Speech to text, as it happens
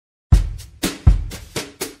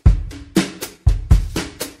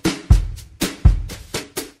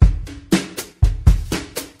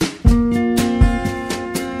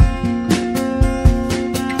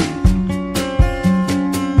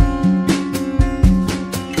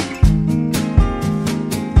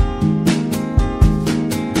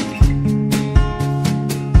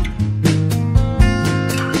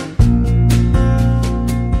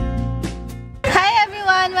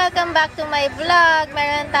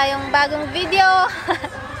tayong bagong video.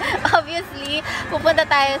 Obviously, pupunta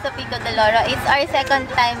tayo sa Pico de Loro. It's our second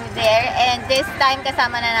time there, and this time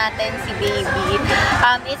kasama na natin si baby.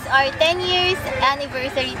 It's our 10 years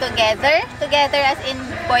anniversary together. Together as in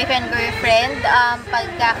boyfriend-girlfriend.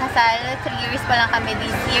 Pagkakasal, 3 years pa lang kami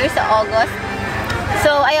this year sa August.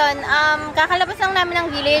 So, ayun, kakalabas lang namin ng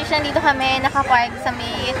village. Nandito kami, nakapark sa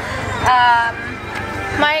may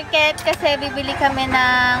market kasi bibili kami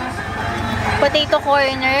ng potato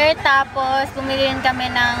corner. Tapos, bumili rin kami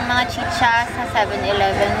ng mga chicha sa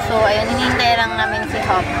 7-Eleven. So, ayun, hinihintay lang namin si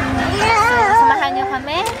Hop. So, samahan nyo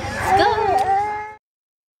kami. Let's go!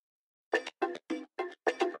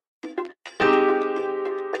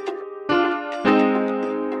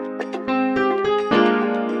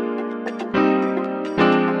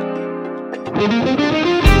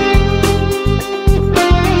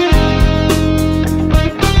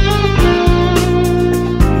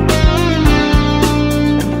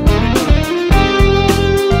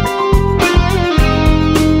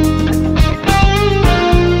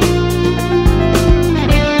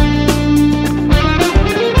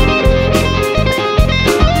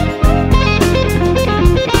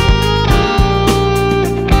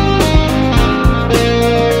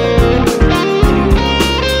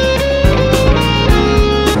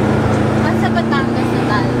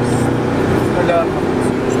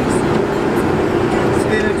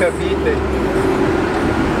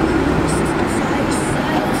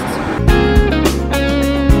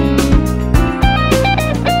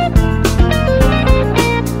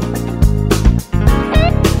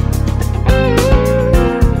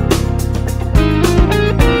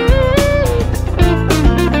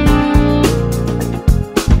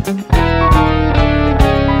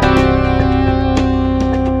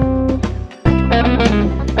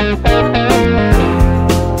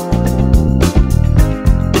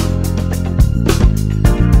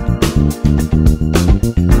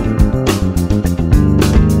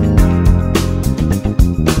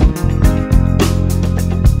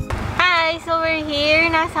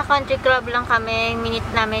 Sa country club lang kami, minute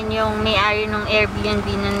namin yung may-ari ng Airbnb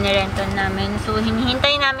na nirenton namin. So,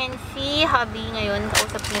 hinihintay namin si hubby ngayon.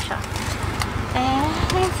 Kausap niya siya.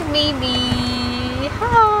 Ayan, si baby.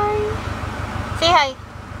 Hi! Say hi!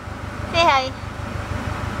 Say hi!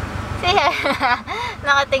 Say hi!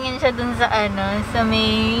 Nakatingin siya dun sa sa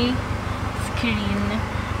may screen.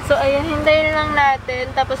 So, ayun, hintayin lang natin.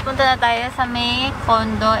 Tapos, punta na tayo sa may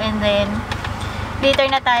condo and then later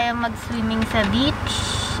na tayo mag-swimming sa beach.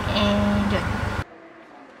 And yun.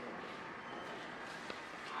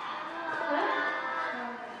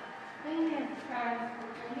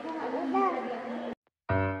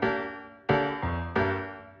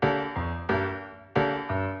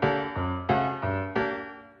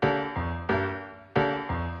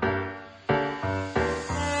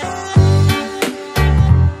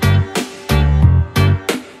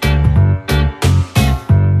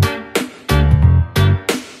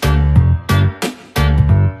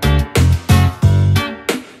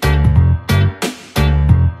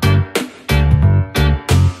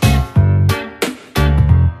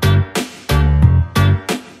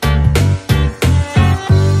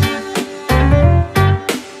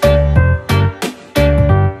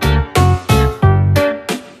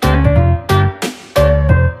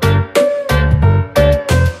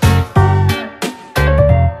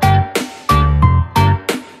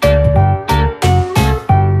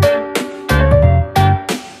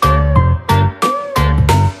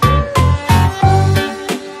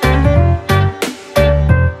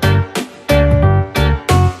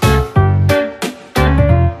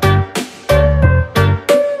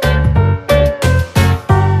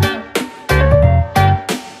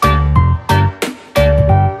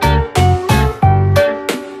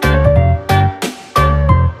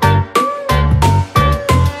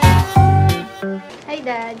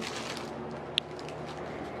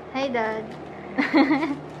 Hi, Dad.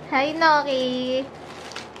 Hi, Noki.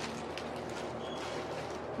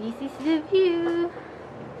 This is the view.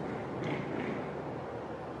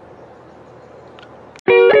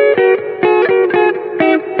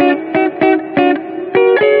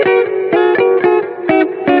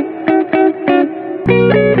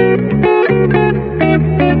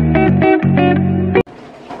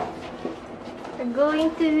 We're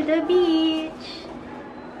going to the beach.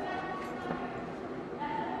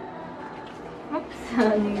 Oops,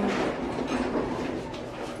 sorry.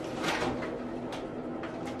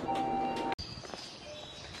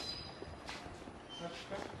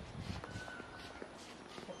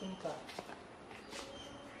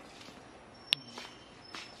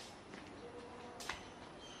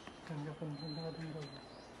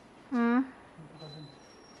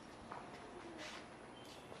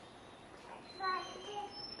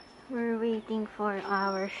 waiting for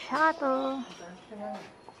our shuttle.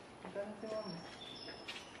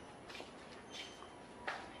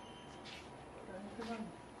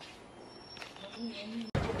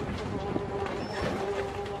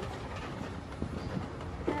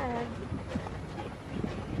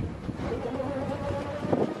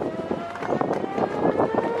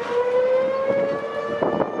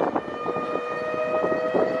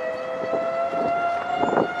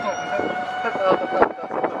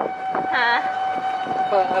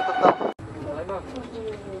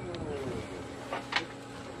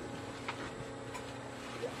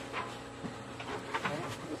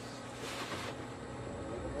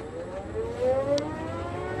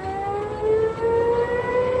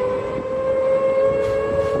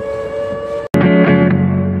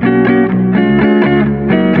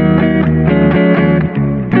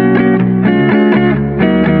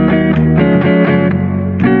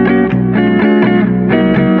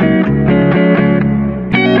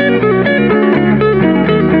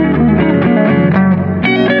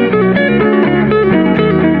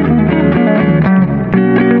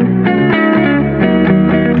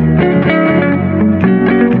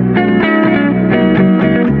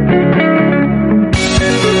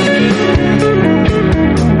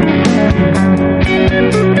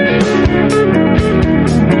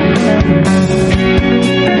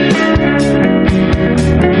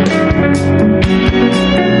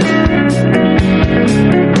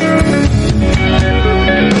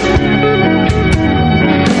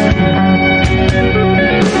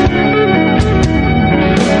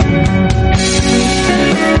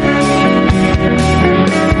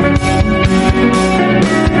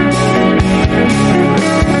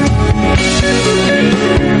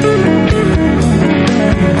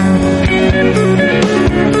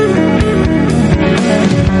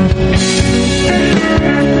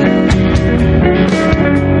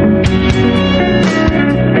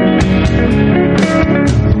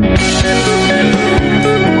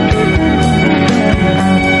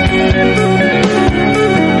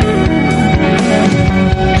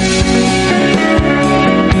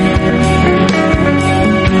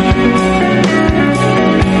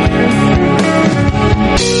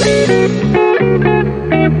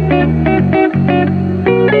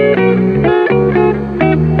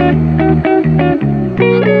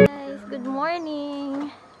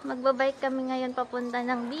 Magbabike kami ngayon papunta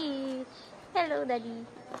ng beach. Hello, Daddy.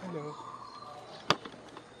 Hello.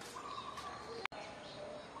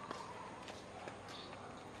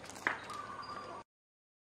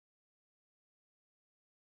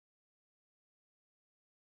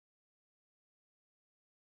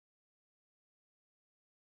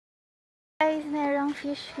 Guys, merong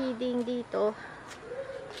fish feeding dito.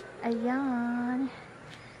 Ayan.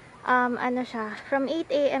 Ano siya? From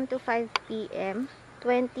 8 AM to 5 PM.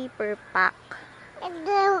 20 per pack.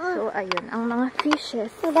 So, ayun. Ang mga fishes.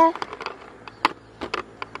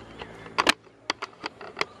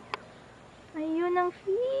 Ayun ang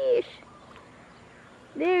fish.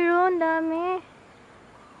 Deron, dami.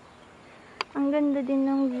 Ang ganda din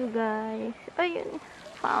ng view, guys. Ayun.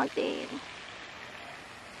 Fountain.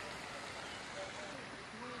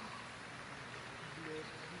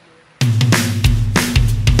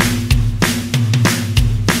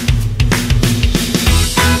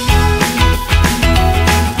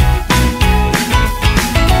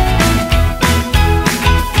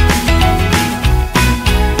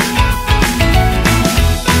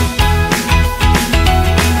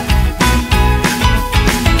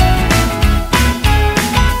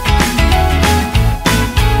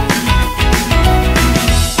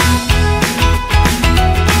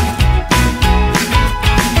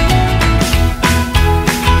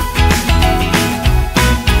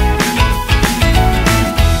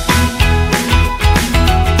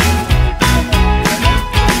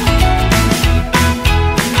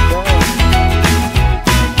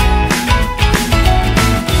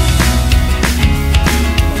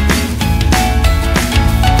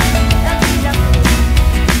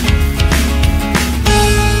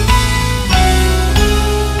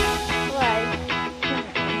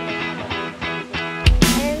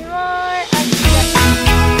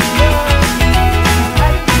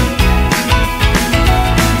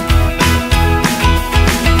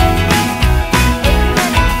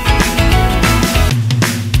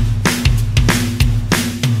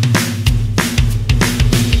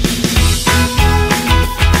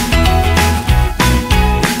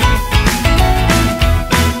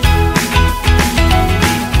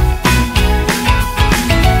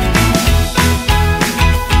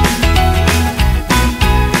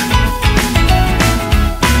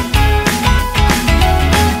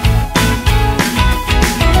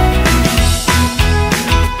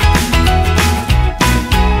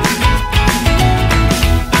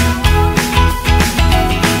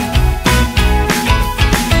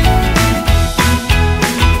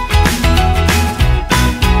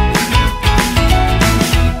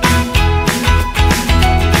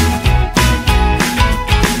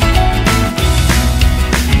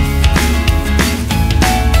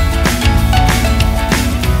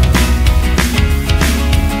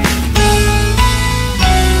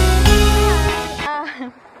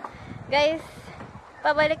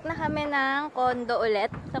 Pabalik na kami ng condo ulit.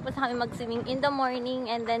 Tapos na kami mag-swimming in the morning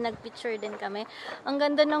and then nag-picture din kami. Ang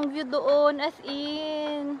ganda ng view doon, as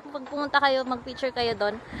in. Pag pumunta kayo, mag-picture kayo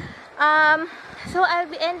doon. So, I'll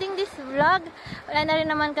be ending this vlog. Wala na rin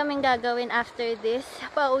naman kaming gagawin after this.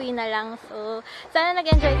 Pauwi na lang. So, sana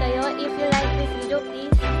nag-enjoy kayo. If you like this video,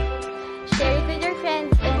 please share it with your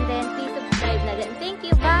friends and then please subscribe na din. Thank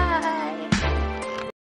you. Bye!